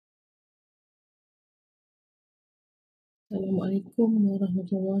Assalamualaikum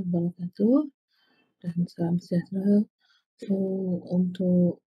warahmatullahi wabarakatuh dan salam sejahtera. So,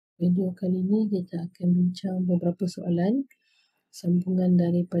 untuk video kali ini kita akan bincang beberapa soalan sambungan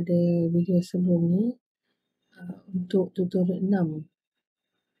daripada video sebelum ni untuk tutorial 6.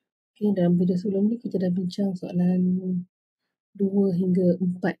 Okay, dalam video sebelum ni kita dah bincang soalan 2 hingga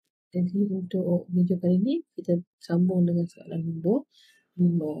 4. Jadi untuk video kali ini kita sambung dengan soalan nombor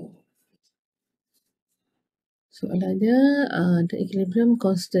 5. Soalannya, the equilibrium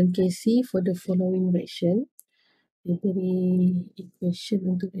constant Kc for the following reaction. Diberi equation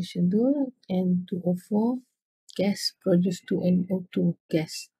untuk reaction tu, N2O4 gas produce 2NO2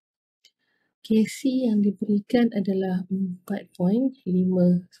 gas. Kc yang diberikan adalah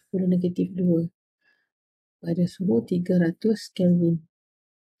 4.510-2 pada suhu 300 Kelvin.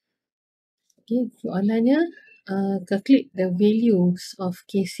 Okay, soalannya, calculate the values of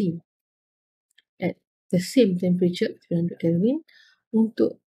Kc at the same temperature 300 Kelvin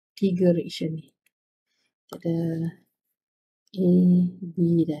untuk 3 reaction ni. Ada A,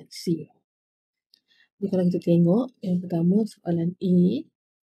 B dan C. Jadi kalau kita tengok yang pertama soalan A,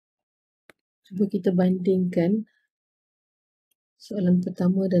 cuba kita bandingkan soalan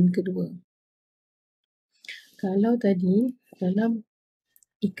pertama dan kedua. Kalau tadi dalam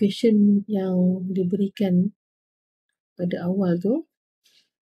equation yang diberikan pada awal tu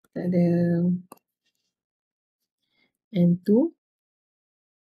ada N2O4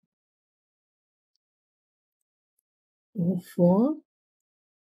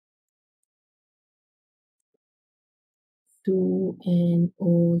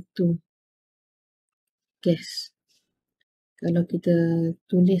 2NO2 gas. Kalau kita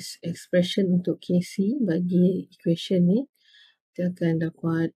tulis expression untuk Kc bagi equation ni, kita akan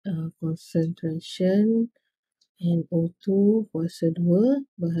dapat concentration NO2 kuasa 2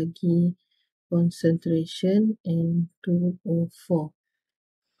 bahagi concentration N2O4.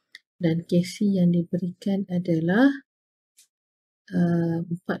 Dan Kc yang diberikan adalah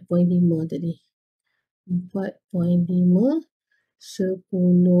 4.5 tadi. 4.5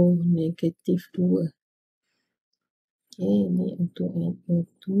 10 negatif 2. Okay, ini untuk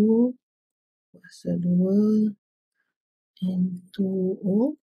NO2 kuasa 2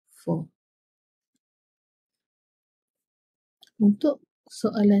 N2O4. Untuk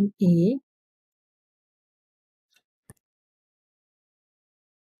soalan A,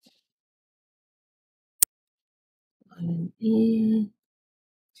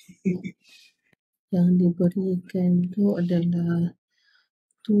 yang diberikan tu adalah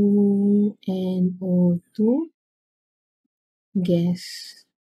 2NO2 gas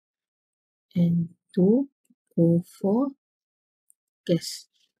N2O4 gas.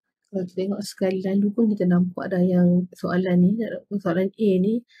 Kalau kita tengok sekali lalu pun kita nampak dah yang soalan ni, soalan A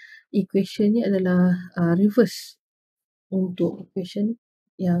ni, equation ni adalah reverse untuk equation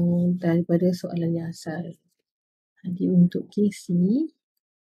yang daripada soalan yang asal. Jadi untuk Kc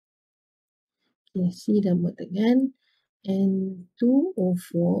dapat dengan N2O4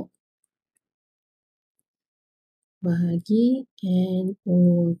 bahagi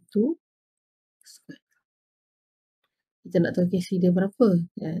NO2 square. Kita nak tahu Kc dia berapa.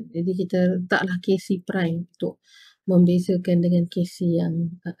 Jadi kita letaklah Kc prime untuk membezakan dengan Kc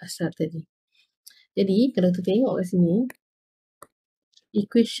yang asal tadi. Jadi kalau kita tengok kat sini,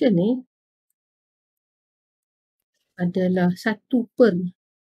 equation ni adalah 1 per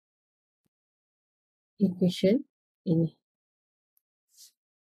equation ini.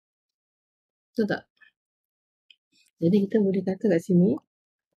 Betul tak? Jadi kita boleh kata kat sini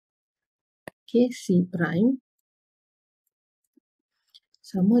Kc prime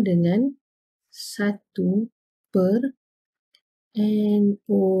sama dengan 1 per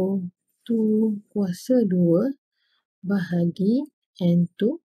NO2 kuasa 2 bahagi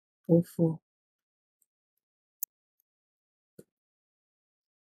N2O4.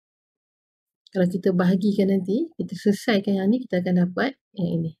 Kalau kita bahagikan nanti, kita selesaikan yang ni, kita akan dapat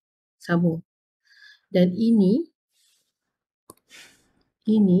yang ini. Sama. Dan ini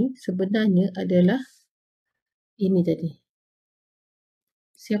sebenarnya adalah ini tadi.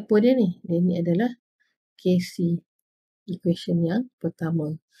 Siapa dia ni? Dia ni adalah Kc equation yang pertama.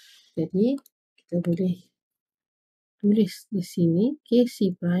 Jadi kita boleh tulis di sini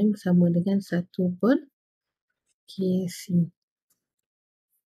Kc prime sama dengan 1 per Kc.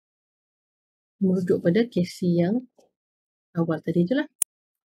 Merujuk pada Kc yang awal tadi tu lah.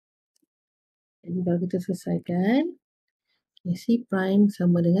 Jadi kalau kita selesaikan, Kc prime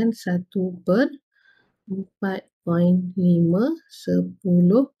sama dengan 1 per 4.510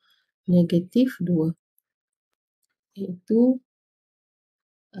 negatif 2. Iaitu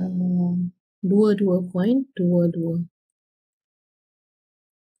 22.22.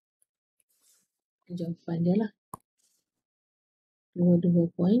 Jawapan dia lah.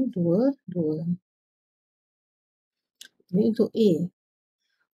 22.22. Ini untuk A.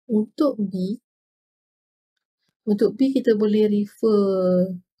 Untuk B kita boleh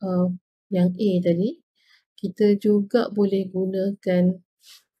refer yang A tadi. Kita juga boleh gunakan,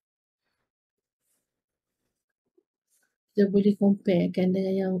 kita boleh comparekan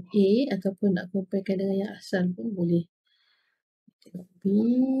dengan yang A ataupun nak comparekan dengan yang asal pun boleh. Tengok B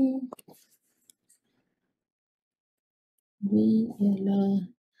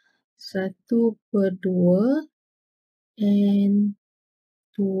ialah 1/2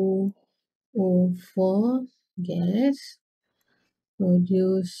 N2O4 gas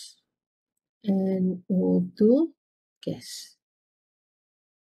produce NO2 gas.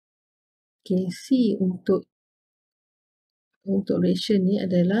 Kc untuk ratio ni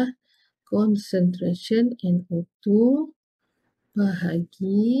adalah concentration NO2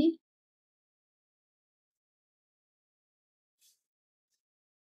 bahagi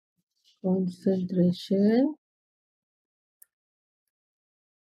concentration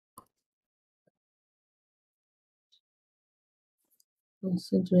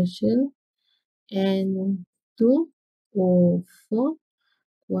N2O4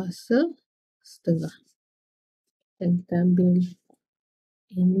 kuasa setengah. Dan kita ambil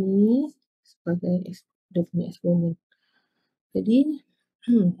ini sebagai dia punya eksponen. Jadi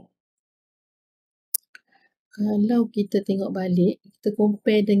kalau kita tengok balik, kita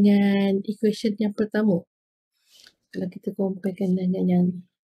compare dengan equation yang pertama. Kalau kita comparekan dengan yang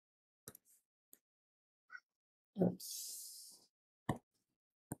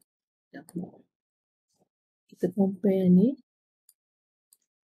kita compare ni,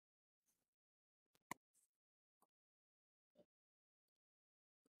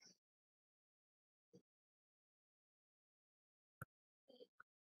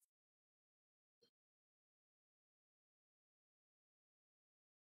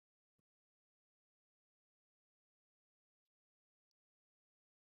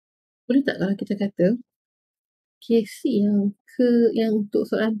 boleh tak kalau kita kata KC yang untuk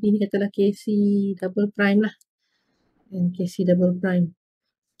soalan B ni katalah KC double prime lah. Dan KC double prime.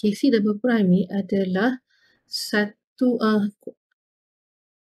 KC double prime ni adalah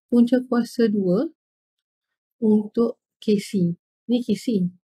punca kuasa 2 untuk KC. Ni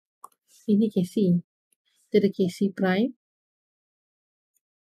KC. Ini KC. Kita ada KC prime.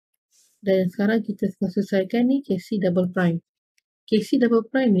 Dan sekarang kita selesaikan ni KC double prime. KC double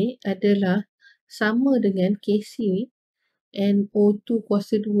prime ni adalah sama dengan KC NO2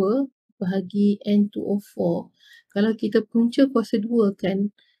 kuasa 2 bahagi N2O4. Kalau kita punca kuasa 2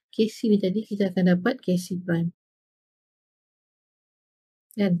 kan KC ni tadi, kita akan dapat KC prime.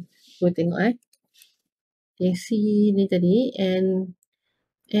 Kan? Boleh tengok KC ni tadi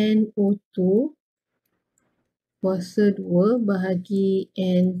NO2 kuasa 2 bahagi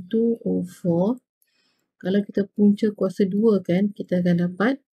N2O4. Kalau kita punca kuasa 2 kan, kita akan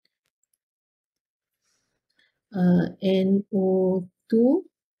dapat NO2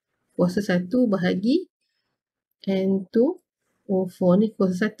 kuasa 1 bahagi N2O4 ni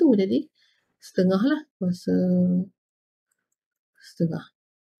kuasa 1, jadi setengah lah, kuasa setengah.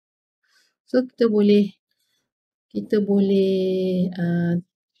 So kita boleh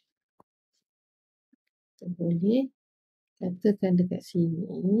katakan dekat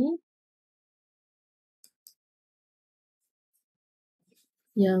sini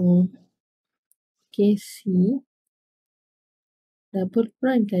yang KC double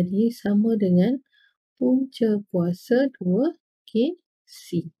prime tadi sama dengan punca kuasa 2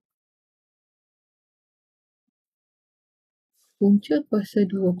 KC. Punca kuasa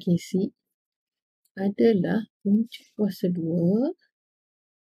 2 KC adalah punca kuasa 2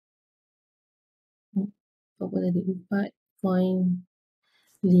 apa tadi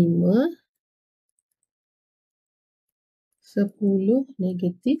 4.5 10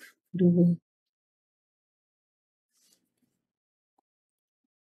 negatif 2.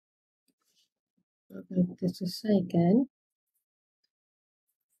 Kalau kita selesaikan,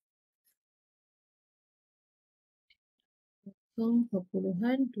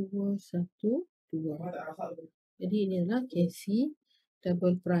 perpuluhan 212. Jadi ini adalah KC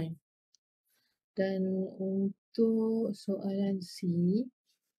double prime. Dan untuk soalan C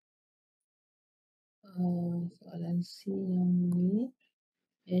yang ni,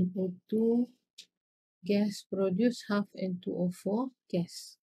 NO2 gas produce half N2O4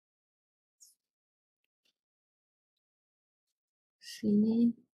 gas. C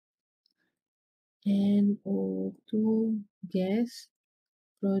NO2 gas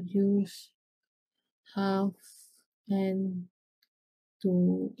produce half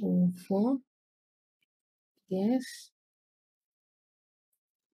N2O4 gas.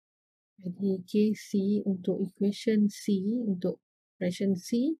 Jadi Kc untuk equation C, untuk fraction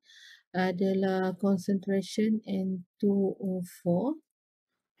C adalah concentration N2O4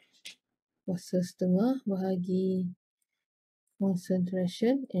 kuasa setengah bahagi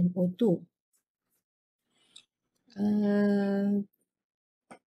concentration NO2.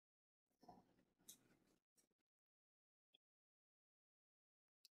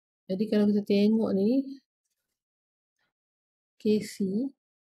 Jadi kalau kita tengok ni, Kc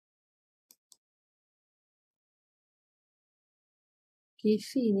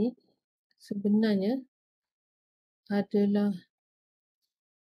ni sebenarnya adalah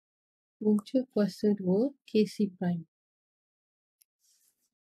punca kuasa 2 Kc prime.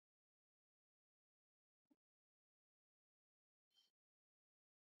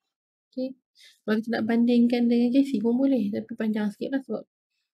 Okay. Kalau kita nak bandingkan dengan Kc pun boleh, tapi panjang sikit lah sebab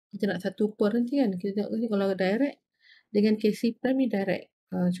kita nak satu per nanti kan. Kita tengok kalau direct dengan Kc prime ni direct.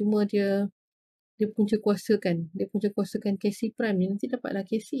 Cuma dia punca kuasakan. Dia punca kuasakan Kc prime ni nanti dapatlah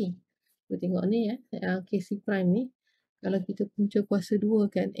Kc. Kita tengok ni ya, Kc prime ni kalau kita punca kuasa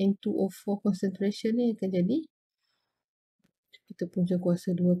 2 kan, N2O4 concentration ni akan jadi, kita punca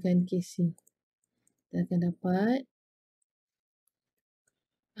kuasa 2 kan Kc. Kita akan dapat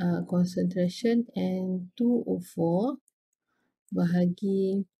concentration N2O4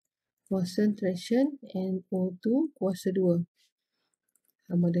 bahagi concentration NO2 kuasa 2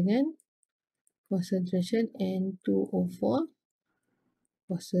 sama dengan concentration N2O4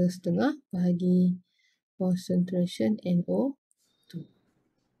 kuasa setengah bahagi concentration NO2.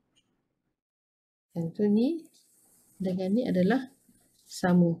 Dan tu ni dengan ni adalah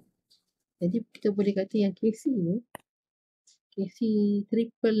sama. Jadi kita boleh kata yang Kc ni, Kc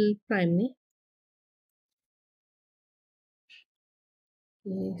triple prime ni,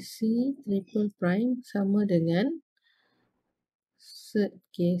 Kc triple prime sama dengan sed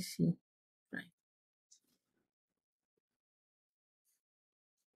Kc prime.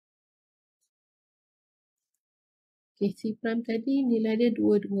 Kc prime tadi nilai dia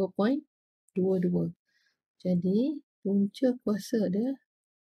 22.22. Jadi punca kuasa dia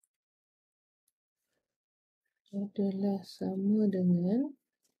adalah sama dengan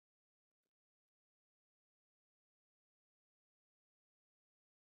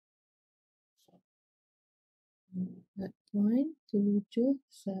 4.713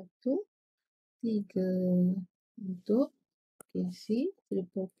 untuk Kc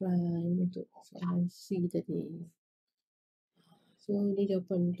triple prime untuk soalan C tadi. So ni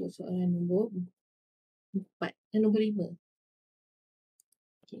jawapan untuk soalan nombor 4 dan nombor 5.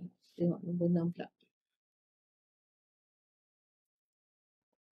 Okey, tengok nombor 6 pula.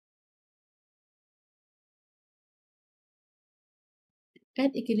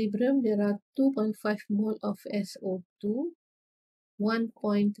 At equilibrium, there are 2.5 mole of SO2,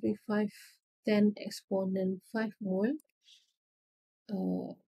 1.35 10 exponent 5 mole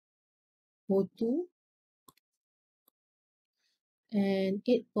O2, and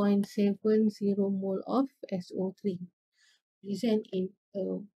 8.70 mole of SO3 present in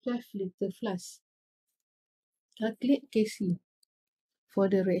a 12-liter flask. Calculate Kc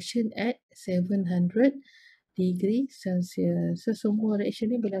for the reaction at 700 degree Celsius. So semua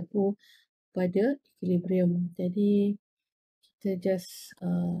reaction ni berlaku pada equilibrium. Jadi kita just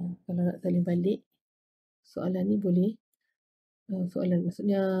kalau nak salin balik soalan ni boleh, soalan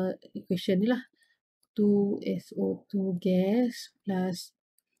maksudnya equation ni lah, 2SO2 gas plus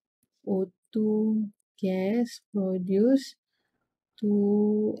O2 gas produce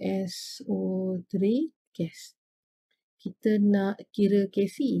 2SO3 gas. Kita nak kira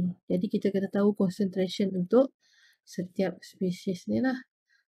Kc, jadi kita kena tahu concentration untuk setiap spesies ni lah.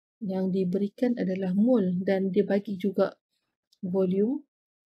 Yang diberikan adalah mol dan dia bagi juga volume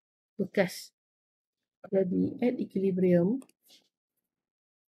bekas. Jadi at equilibrium,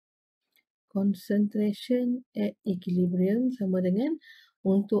 concentration at equilibrium sama dengan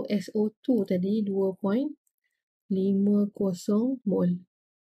untuk SO2 tadi 2.50 mol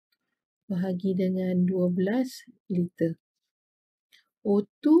bahagi dengan 12 liter.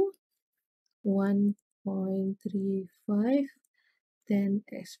 O2 1.35 10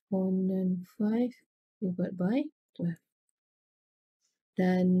 exponent 5 divided by 12.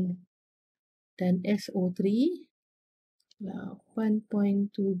 Dan SO3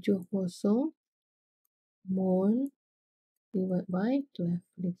 8.70 mol divided by 12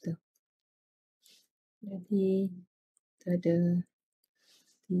 liter. Jadi kita ada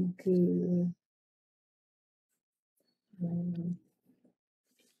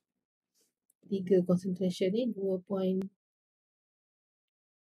tiga concentration ni, 2.50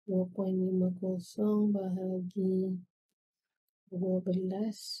 2.50 bahagi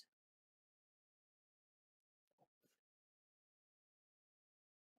 12.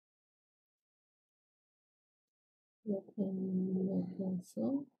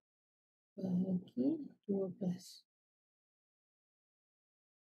 2.50 bahagi 12.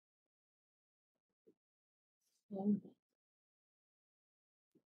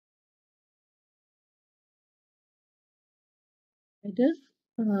 Ada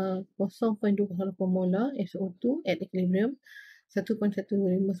 0.28 molar SO2 at equilibrium,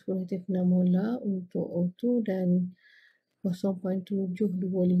 1.125 molar untuk O2 dan 0.725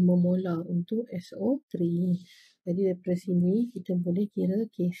 molar untuk SO3. Jadi daripada sini kita boleh kira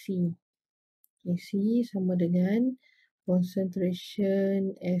Kc. Kc sama dengan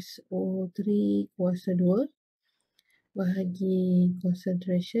concentration SO3 kuasa 2 bahagi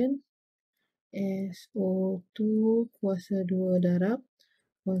concentration SO2 kuasa 2 darab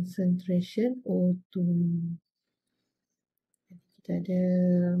concentration O2. Kita ada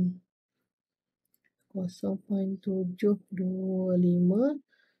 0.725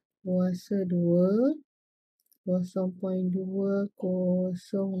 kuasa 2, 0.208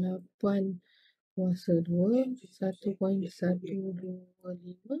 kuasa 2,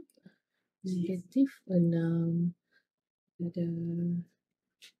 1.125 negatif 6. Ada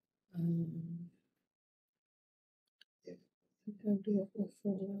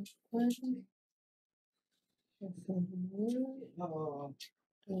 208 kuasa 2 darab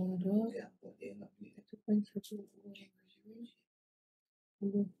 1.125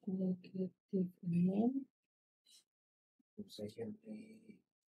 negatif 6.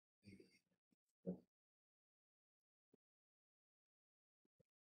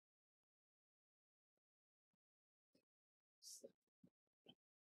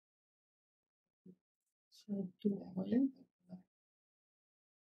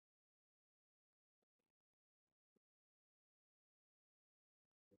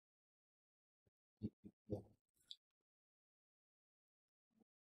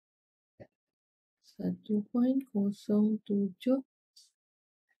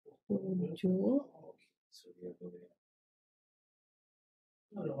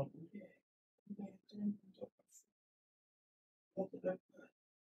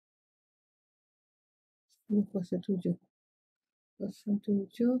 1.07 kuasa 7 kuasa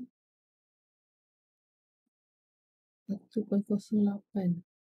 7 1.08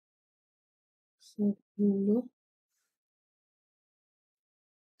 10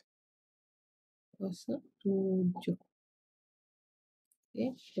 kuasa 7.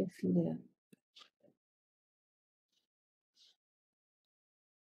 Okey, hasil dia.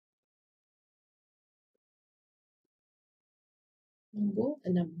 Nombor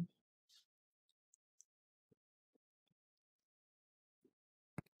 6.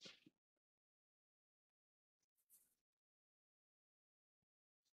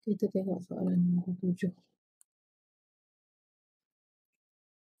 Kita tengok soalan nombor 7.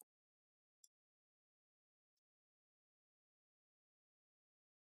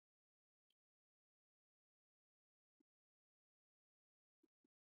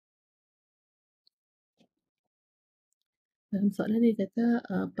 Dalam soalan dia kata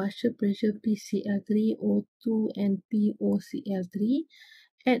partial pressure PCl3, O2 and POCl3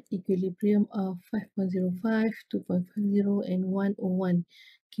 at equilibrium of 5.05, 2.50 and 101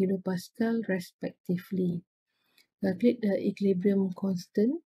 kilopascal respectively. Calculate the equilibrium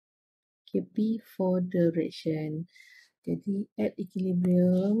constant Kp for the reaction. Jadi at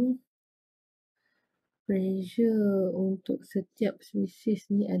equilibrium pressure untuk setiap spesies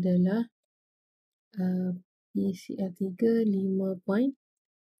ni adalah PCl3 5.05,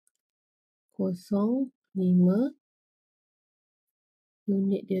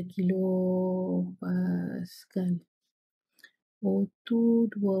 unit dia kilopascal. O2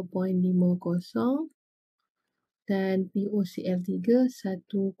 2.50 dan POCl3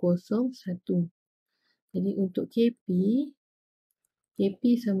 101. Jadi untuk Kp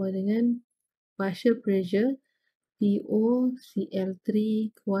sama dengan partial pressure POCl3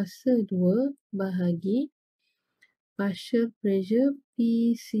 kuasa 2 bahagi partial pressure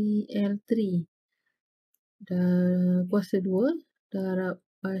PCl3 dan kuasa 2 darab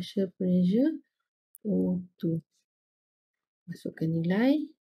partial pressure O2. Masukkan nilai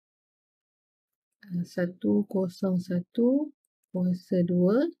 101 kuasa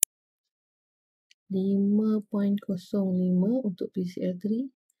 2 5.05 untuk PCl3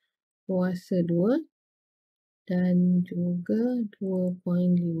 kuasa 2 dan juga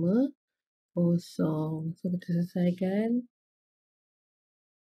 2.50. So kita selesaikan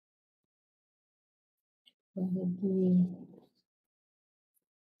bahagi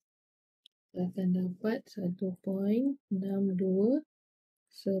akan dapat 1.6210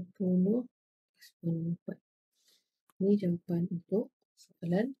 ekspon 4. Ini jawapan untuk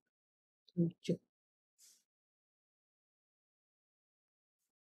soalan 7.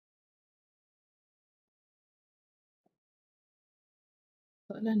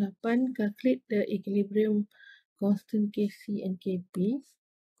 Soalan 8, calculate the equilibrium constant Kc and Kp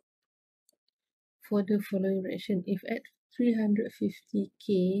for the following reaction. If at 350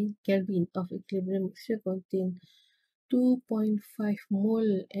 Kelvin of equilibrium mixture contain 2.5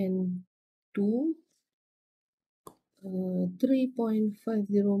 mole N2,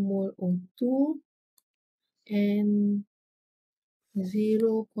 3.50 mole O2, and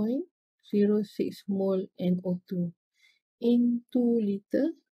 0.06 mole NO2 in 2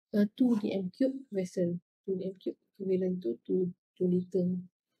 liter 2 dm cube vessel. 2 dm cube equivalent to 2 liter.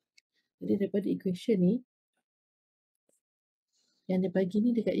 Jadi daripada equation ni, yang dia bagi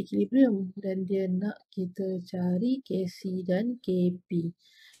ni dekat equilibrium dan dia nak kita cari Kc dan Kp.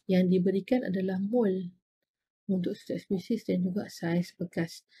 Yang diberikan adalah mol untuk setiap spesies dan juga saiz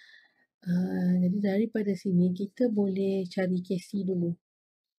bekas. Jadi daripada sini kita boleh cari Kc dulu.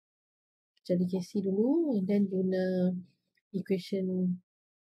 Cari Kc dulu and then guna equation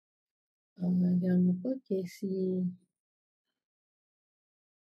yang apa, Kc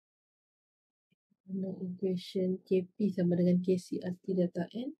guna equation Kp sama dengan Kc RT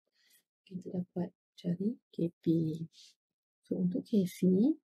delta N, kita dapat cari Kp. So untuk Kc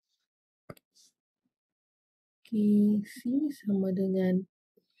sama dengan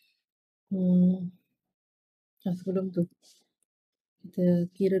sebelum tu kita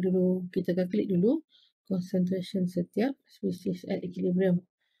kira dulu, kita calculate dulu concentration setiap spesies at equilibrium.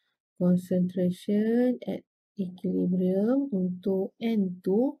 Concentration at equilibrium untuk N2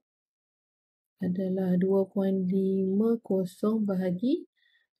 adalah 2.50 bahagi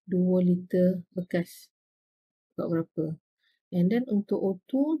 2 liter bekas. Dapat berapa? And then untuk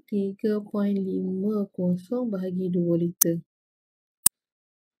O2 3.50 bahagi 2 liter.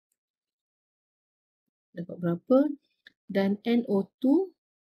 Dapat berapa? Dan NO2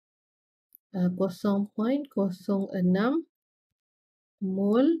 0.06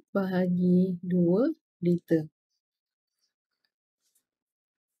 mol bahagi 2 liter.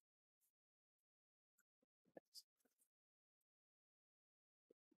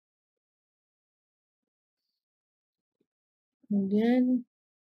 Kemudian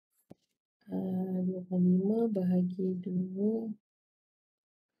 2.5 bahagi 2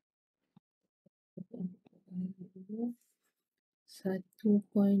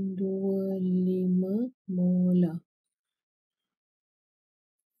 1.25 molar.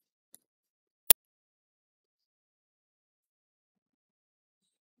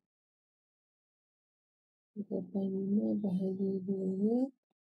 Lima bahagi 2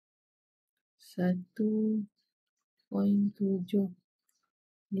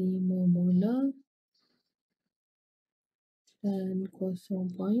 1.75 molar dan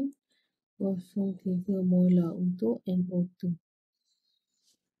 0.03 molar untuk NO2.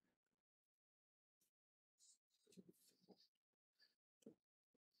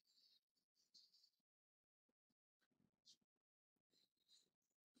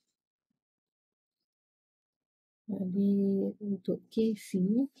 Jadi untuk Kc,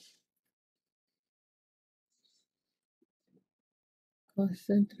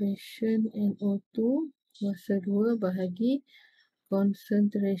 concentration NO2 kuasa 2 bahagi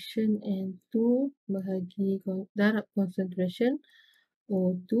concentration N2 bahagi darab concentration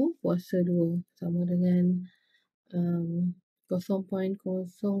O2 kuasa 2 sama dengan 0.03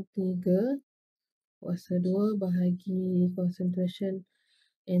 kuasa 2 bahagi concentration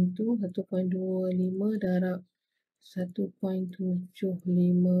N2 1.25 darab 1.75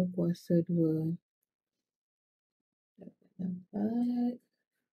 kuasa 2. Dapat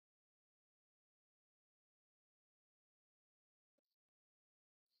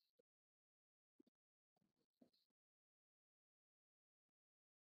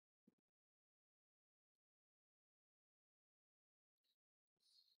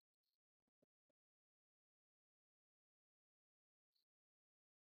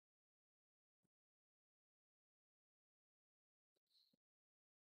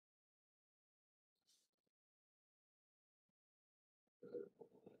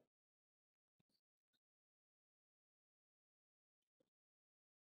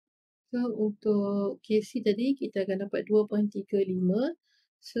So, untuk Kc tadi kita akan dapat 2.35 10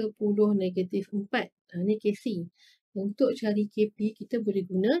 negatif 4. Ini Kc. Untuk cari Kp kita boleh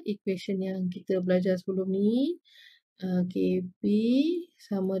guna equation yang kita belajar sebelum ni. Kp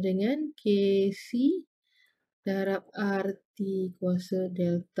sama dengan Kc darab RT kuasa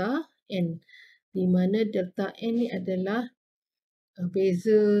delta N, di mana delta N ni adalah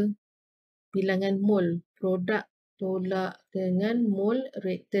beza bilangan mol produk tolak dengan mol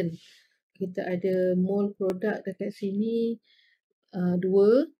reaktan. Kita ada mol produk dekat sini 2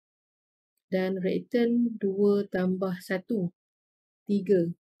 dan reaktan 2 tambah 1, 3.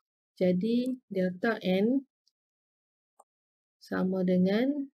 Jadi delta N sama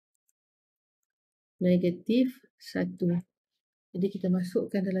dengan negatif 1. Jadi kita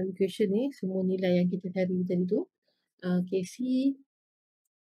masukkan dalam equation ni semua nilai yang kita cari tadi tu. KC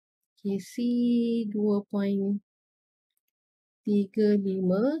 2.35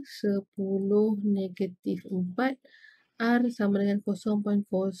 10 negatif 4 R sama dengan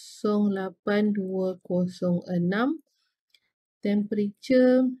 0.08206.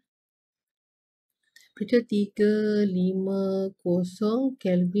 Temperature 350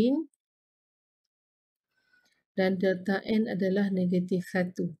 Kelvin dan delta N adalah negatif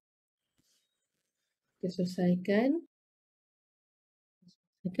 1. Kita selesaikan.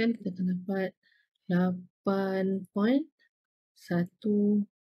 Kita akan dapat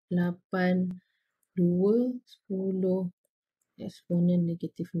 8.18210 eksponen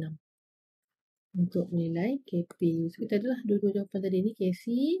negatif 6 untuk nilai KP. So, kita adalah dua-dua jawapan tadi ni KC,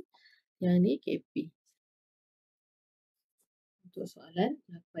 yang ni KP. Untuk soalan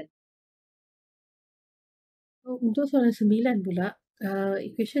 8. Untuk soalan 9 pula,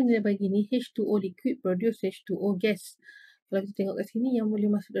 equation dia bagi ni H2O liquid produce H2O gas. Kalau kita tengok kat sini, yang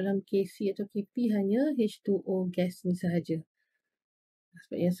boleh masuk dalam KC atau KP hanya H2O gas ni sahaja.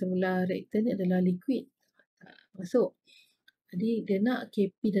 Sebab yang sebelah reaktan ni adalah liquid, tak masuk. Jadi dia nak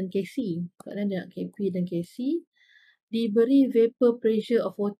KP dan KC. Soalan dia nak KP dan KC. Diberi vapor pressure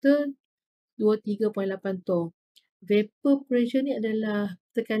of water 23.8 torr. Vapor pressure ni adalah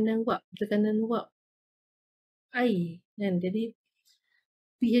tekanan wap air kan. Jadi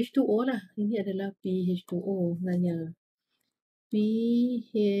pH2O lah. Ini adalah pH2O sebenarnya.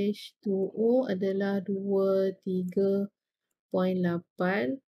 pH2O adalah 23.8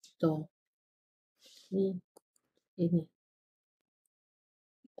 torr. Ini.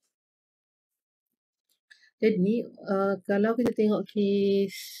 Jadi kalau kita tengok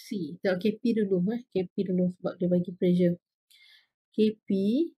KC, tengok KP dulu KP dulu sebab dia bagi pressure. KP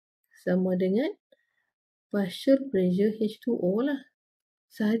sama dengan partial pressure H2O lah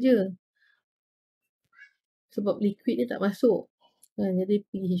sahaja. Sebab liquid dia tak masuk. Jadi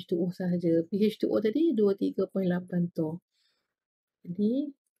pH2O sahaja. pH2O tadi 23.8 torr. Jadi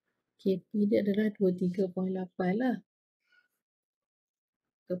KP dia adalah 23.8 lah.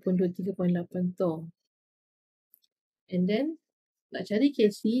 Ataupun 23.8 torr. And then nak cari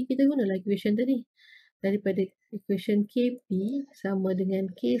KC, kita gunalah equation tadi. Daripada equation KP sama dengan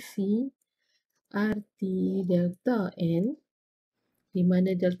KC RT delta N, di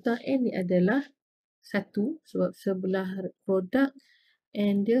mana delta N ni adalah 1 sebab sebelah produk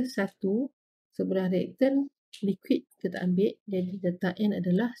N dia 1, sebelah reaktan liquid kita tak ambil, jadi delta N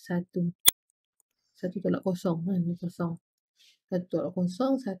adalah 1. 1 tolak kosong kan, kosong. 1 tolak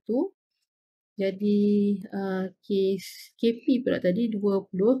kosong 1. Jadi KP pula tadi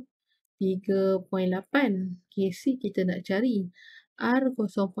 23.8. KC kita nak cari R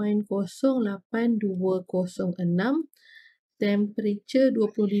 0.08206, temperature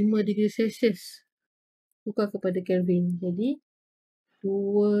 25 degree Celsius. Tukar kepada Kelvin. Jadi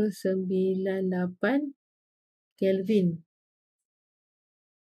 298 Kelvin.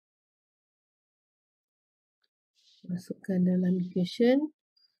 Masukkan dalam equation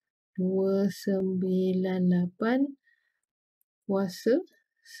 298 kuasa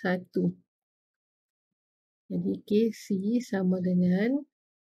 1. Jadi KC sama dengan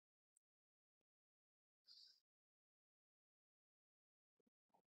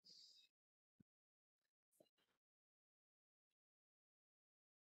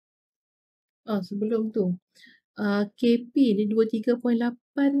sebelum tu KP ni 23.8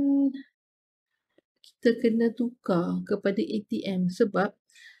 kita kena tukar kepada ATM sebab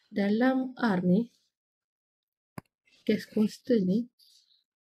dalam R ni gas constant ni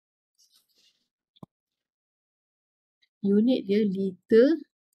unit dia liter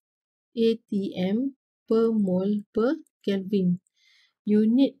ATM per mol per Kelvin.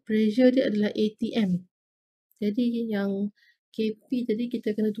 Unit pressure dia adalah ATM. Jadi yang KP tadi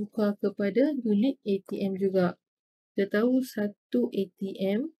kita kena tukar kepada unit ATM juga. Kita tahu 1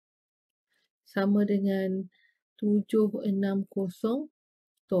 ATM sama dengan 760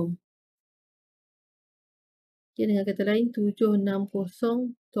 torr. Okay, dengan kata lain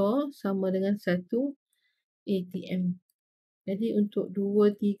 760 torr sama dengan 1 ATM. Jadi untuk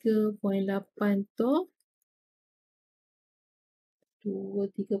 23.8 torr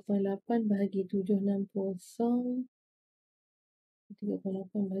 23.8 bahagi 760.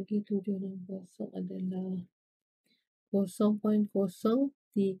 3.8 bahagi 760 adalah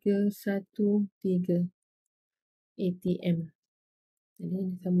 0.0313 ATM. Jadi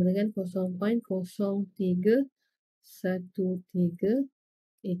ini sama dengan 0.0313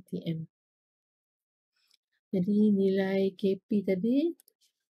 ATM. Jadi nilai KP tadi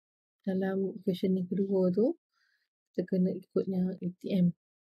dalam equation yang kedua tu kita kena ikutnya ATM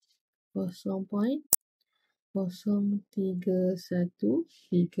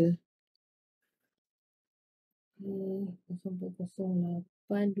 0.0313.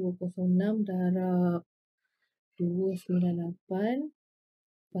 0.08 206 darab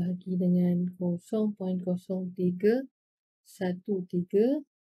 298 bahagi dengan 0.0313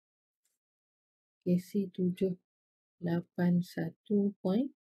 KC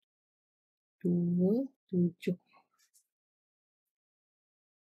 781.27.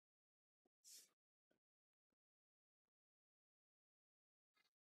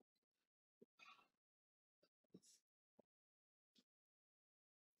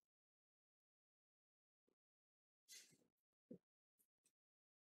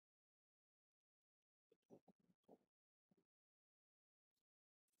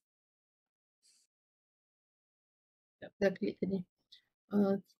 Kita klik tadi.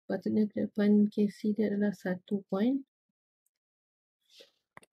 Patutnya ke depan KC dia adalah 1.28 10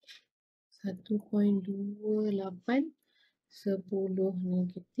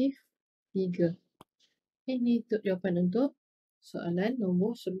 negatif 3. Ini untuk jawapan untuk soalan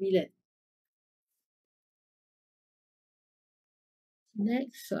nombor 9.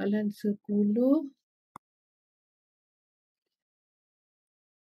 Next, soalan 10.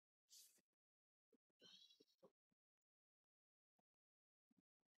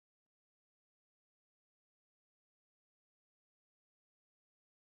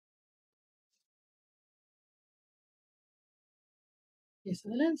 Okay,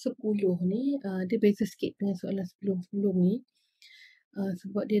 soalan 10 ni dia beza sikit dengan soalan sebelum-sebelum ni.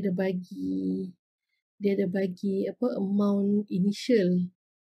 Sebab dia ada bagi amount initial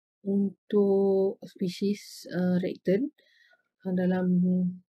untuk spesies reaktan dalam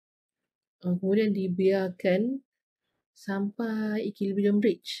kemudian dibiarkan sampai equilibrium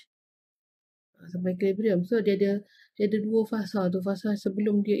reach. Sampai equilibrium. So dia ada dua fasa tu, fasa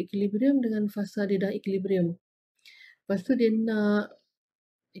sebelum dia equilibrium dengan fasa dia dah equilibrium. Lepas tu dia nak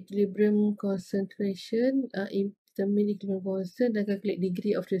equilibrium concentration, determine equilibrium constant dan calculate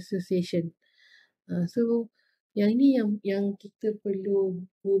degree of dissociation. So yang ini yang kita perlu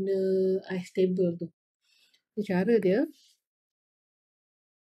guna ice table tu. Cara dia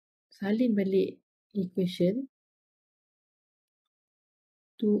salin balik equation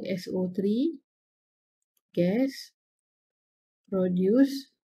 2SO3 gas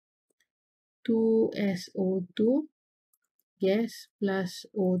produce 2SO2 gas plus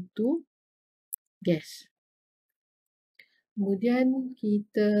O2 gas. Kemudian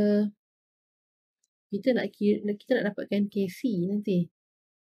kita nak dapatkan KC nanti.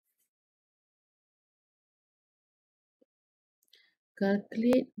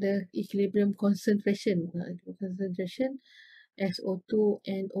 Calculate the equilibrium concentration. Concentration SO2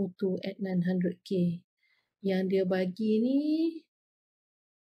 and O2 at 900 K. Yang dia bagi ni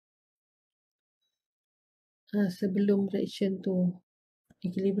sebelum reaction tu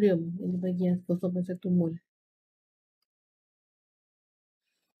equilibrium, yang dia bagi yang 0.1 mol.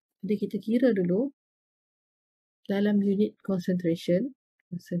 Jadi kita kira dulu dalam unit concentration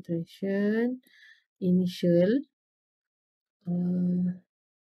initial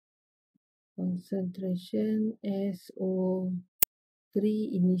concentration SO3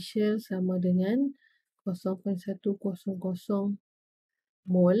 initial sama dengan 0.100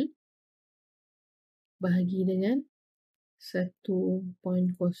 mol bahagi dengan 1.0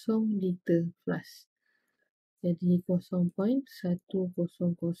 liter plus. Jadi 0.100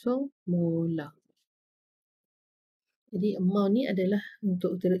 molar. Jadi amount ni adalah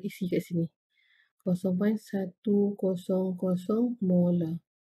untuk terisi kat sini. 0.100 molar.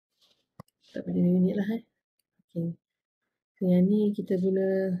 Tak pada unit lah. Okay. So, yang ni kita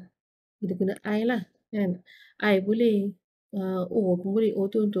guna I lah. Kan? I boleh. O pun boleh. O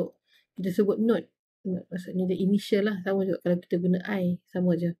tu untuk kita sebut note. Maksudnya dia initial lah. Sama juga kalau kita guna I.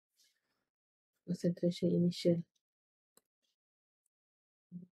 Sama je. Concentration initial.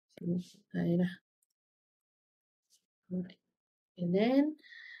 I lah. And then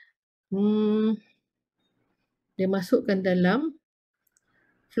dia masukkan dalam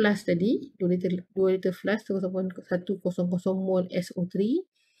flask tadi 2 liter flask 0.100 mol SO3.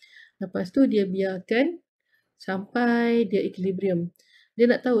 Lepas tu dia biarkan sampai dia equilibrium. Dia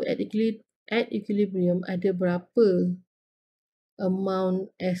nak tahu at equilibrium ada berapa amount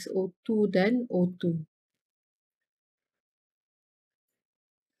SO2 dan O2.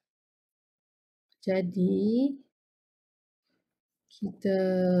 Jadi kita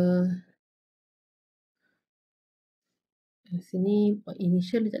sini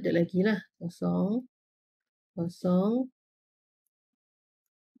initial dia tak ada lagi lah, kosong.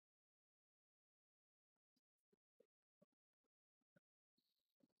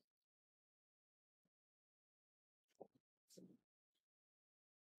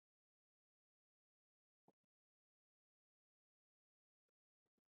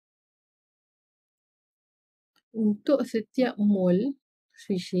 Untuk setiap mol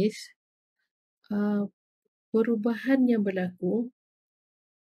spesies, perubahan yang berlaku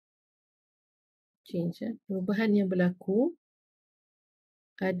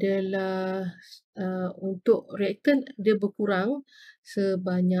adalah untuk reaktan dia berkurang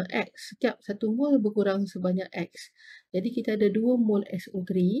sebanyak X. Setiap satu mol berkurang sebanyak X. Jadi kita ada 2 mol SO3,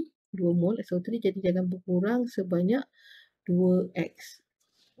 jadi dia akan berkurang sebanyak 2X.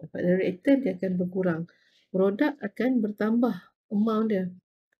 Pada reaktan dia akan berkurang. Produk akan bertambah, amount dia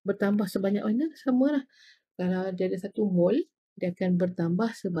bertambah sebanyak mana, samalah. Kalau dia ada 1 mol, dia akan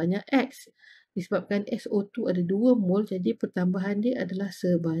bertambah sebanyak X. Disebabkan SO2 ada 2 mol, jadi pertambahan dia adalah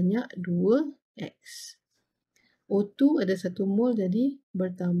sebanyak 2X. O2 ada 1 mol, jadi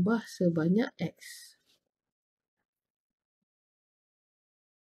bertambah sebanyak X.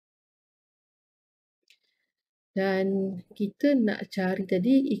 Dan kita nak cari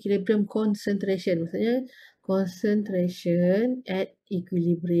tadi equilibrium concentration. Maksudnya concentration at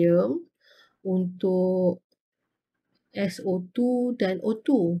equilibrium untuk SO2 dan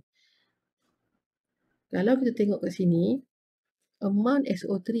O2. Kalau kita tengok kat sini, amount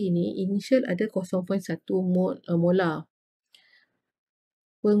SO3 ni initial ada 0.1 molar.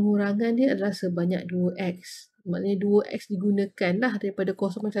 Pengurangan dia adalah sebanyak 2X. Maknanya 2X digunakan lah daripada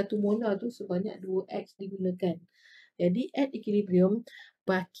 0.1 molar tu, sebanyak 2X digunakan. Jadi at equilibrium,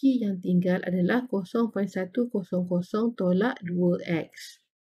 baki yang tinggal adalah 0.100 tolak 2X.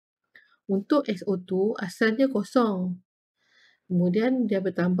 Untuk SO2 asalnya kosong. Kemudian dia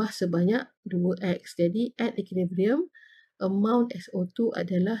bertambah sebanyak 2X. Jadi at equilibrium, amount SO2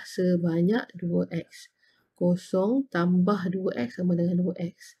 adalah sebanyak 2X. 0 tambah 2X sama dengan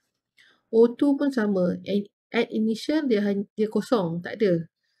 2X. O2 pun sama. At initial dia kosong, tak ada.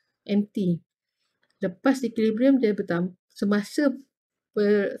 Empty. Lepas equilibrium dia bertambah. Semasa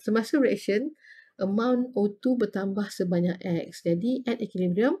reaction, amount O2 bertambah sebanyak X. Jadi at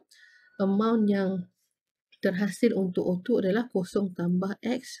equilibrium, amount yang terhasil untuk O2 adalah 0 tambah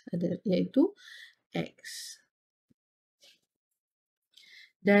X, iaitu X.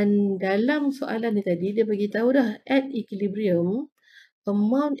 Dan dalam soalan ni tadi, dia bagi tahu dah, at equilibrium,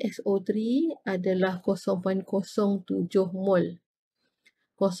 amount SO3 adalah 0.07 mol.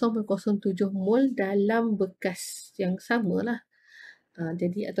 0.07 mol dalam bekas yang sama lah.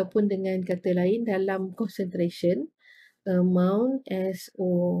 Jadi, ataupun dengan kata lain, dalam concentration, amount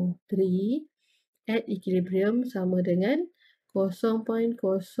SO3 at equilibrium sama dengan 0.07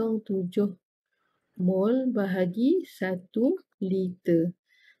 mol bahagi 1 liter,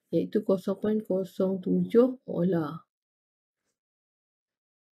 iaitu 0.07 molar.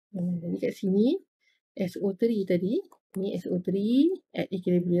 Jadi kat sini SO3 tadi, ni SO3 at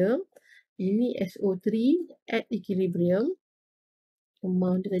equilibrium, ini SO3 at equilibrium,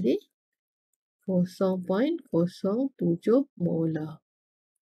 amount dia tadi 0.07 molar.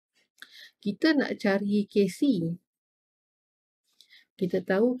 Kita nak cari Kc. Kita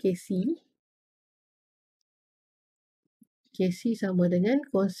tahu Kc sama dengan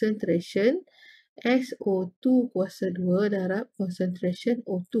concentration SO2 kuasa 2 darab concentration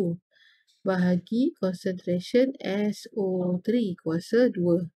O2 bahagi concentration SO3 kuasa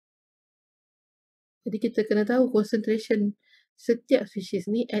 2. Jadi kita kena tahu concentration setiap spesies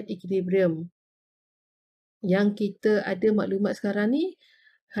ni at equilibrium. Yang kita ada maklumat sekarang ni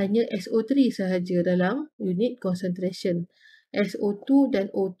hanya SO3 sahaja dalam unit concentration. SO2 dan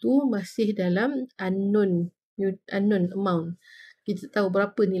O2 masih dalam unknown amount. Kita tahu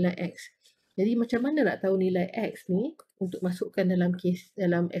berapa nilai X. Jadi macam mana nak tahu nilai X ni untuk masukkan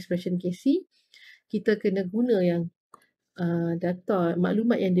dalam expression Kc? Kita kena guna yang data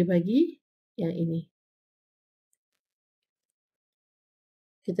maklumat yang dia bagi, yang ini.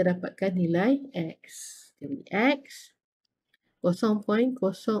 Kita dapatkan nilai X. Jadi X 0.100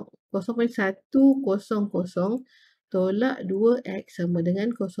 tolak 2X sama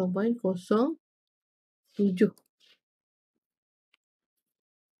dengan 0.07.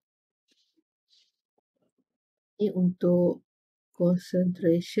 Ini untuk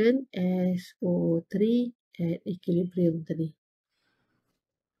concentration SO3 at equilibrium tadi.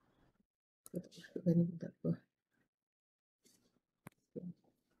 Masukkan ni tak apa.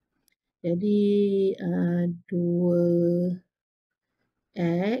 Jadi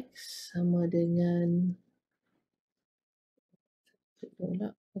 2x sama dengan 0.03.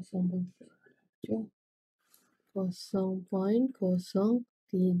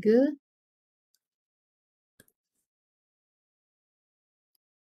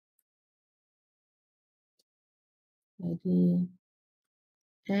 Jadi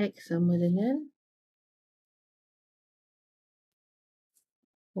x sama dengan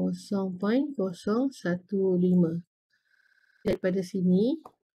 0.015. Daripada sini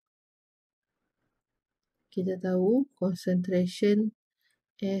kita tahu concentration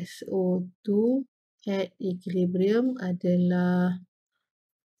SO2 at equilibrium adalah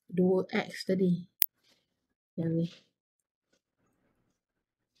 2x tadi. Yang ni.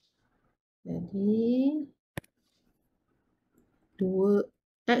 Jadi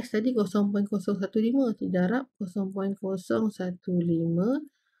 2x tadi 0.015 didarab 0.015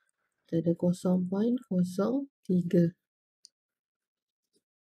 kita ada 0.03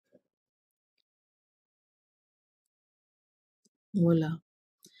 molar.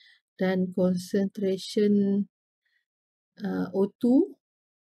 Dan concentration O2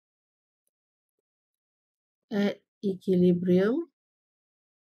 at equilibrium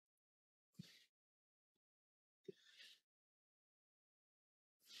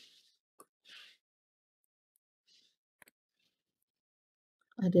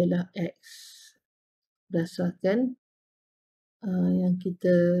adalah X. Berdasarkan yang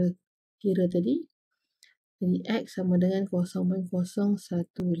kita kira tadi. Jadi X sama dengan 0.015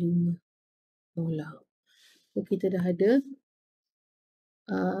 molar. So kita dah ada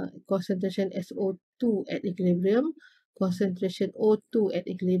concentration SO2 at equilibrium, concentration O2 at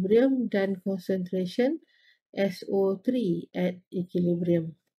equilibrium dan concentration SO3 at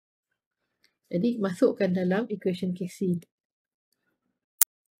equilibrium. Jadi masukkan dalam equation KC.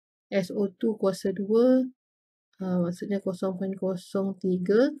 SO2 kuasa 2 maksudnya 0.03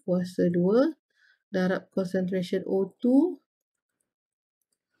 kuasa 2 darab concentration O2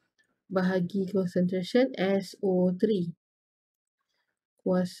 bahagi concentration SO3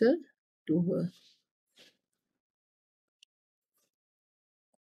 kuasa 2.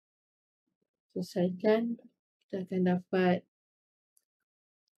 Selesaikan, kita akan dapat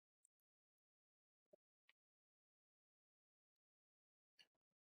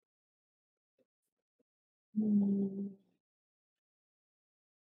 -3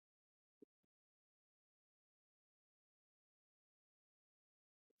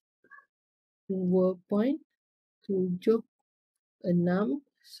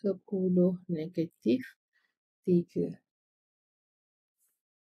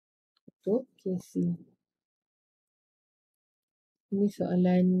 untuk KC. Ini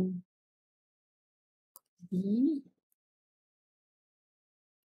soalan B.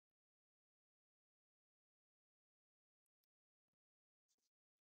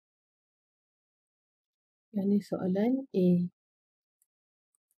 Yang ini soalan A.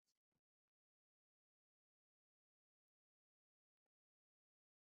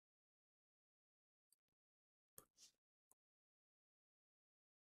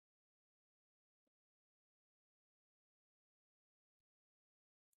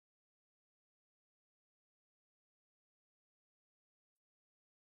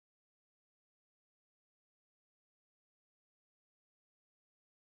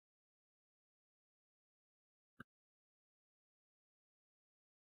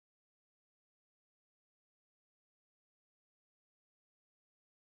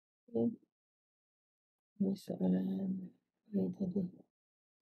 Ini soalan A tadi.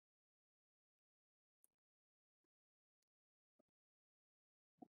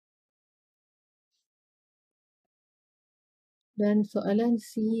 Dan soalan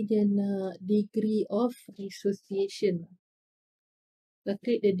C dia nak degree of dissociation.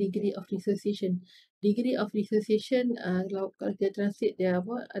 Calculate the degree of dissociation. Degree of dissociation kalau kita translate dia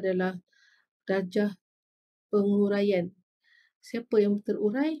adalah darjah penguraian. Siapa yang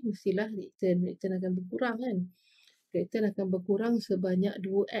terurai mestilah reaktan. Reaktan akan berkurang kan. Reaktan akan berkurang sebanyak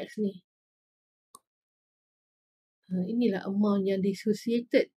 2x ni. Inilah amount yang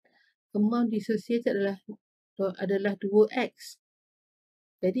dissociated. Amount dissociated adalah 2x.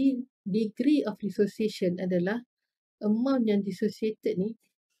 Jadi degree of dissociation adalah amount yang dissociated ni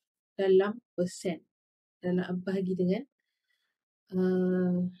dalam persen. Dalam bahagi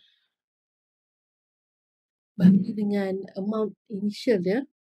dengan amount initial dia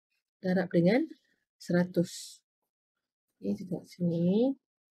darab dengan 100. Okay, kita tengok sini.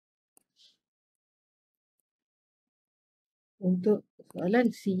 Untuk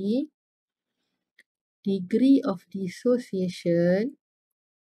soalan C, degree of dissociation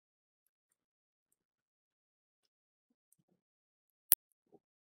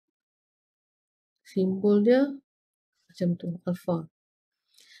simbol dia macam tu, alpha.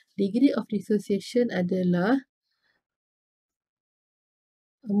 Degree of dissociation adalah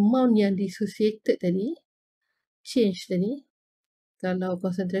amount yang dissociated tadi, change tadi. Kalau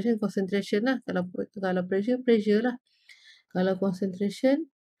concentration lah. Kalau pressure lah. Kalau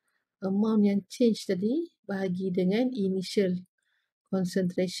concentration, amount yang change tadi bahagi dengan initial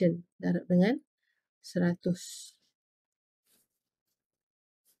concentration darab dengan 100.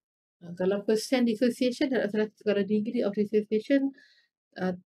 Kalau percent dissociation darab 100. Kalau degree of dissociation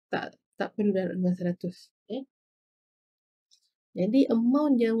tak perlu darab dengan 100. Okay? Jadi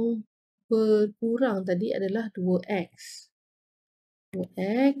amount yang berkurang tadi adalah 2x.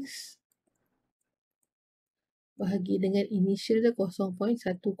 2x bahagi dengan initial dia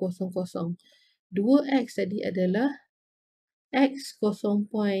 0.100. 2x tadi adalah x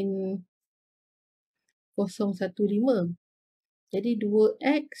 0.015. Jadi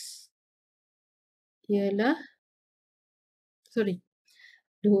 2x ialah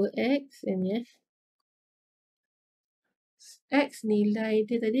 2x ini x nilai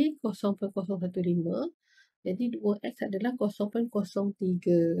dia tadi 0.015. Jadi 2x adalah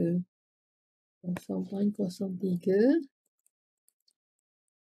 0.03. 0.03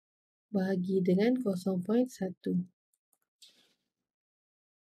 bahagi dengan 0.1.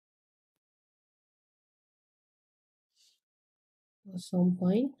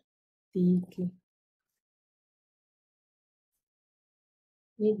 0.3.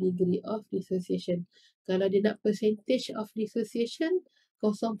 Ini degree of dissociation. Kalau dia nak percentage of dissociation,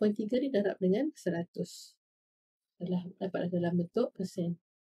 0.3 ni darab dengan 100. Dapat dalam bentuk persen.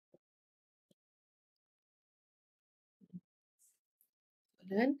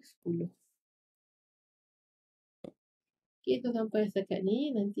 Dan 10. Okay, itu sampai setakat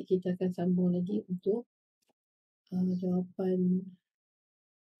ni. Nanti kita akan sambung lagi untuk jawapan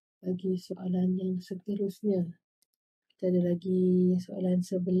bagi soalan yang seterusnya. Kita ada lagi soalan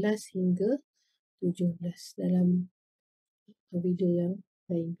 11 hingga 17 dalam video yang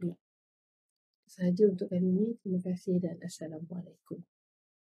lain pula. Sahaja untuk kali ini. Terima kasih dan Assalamualaikum.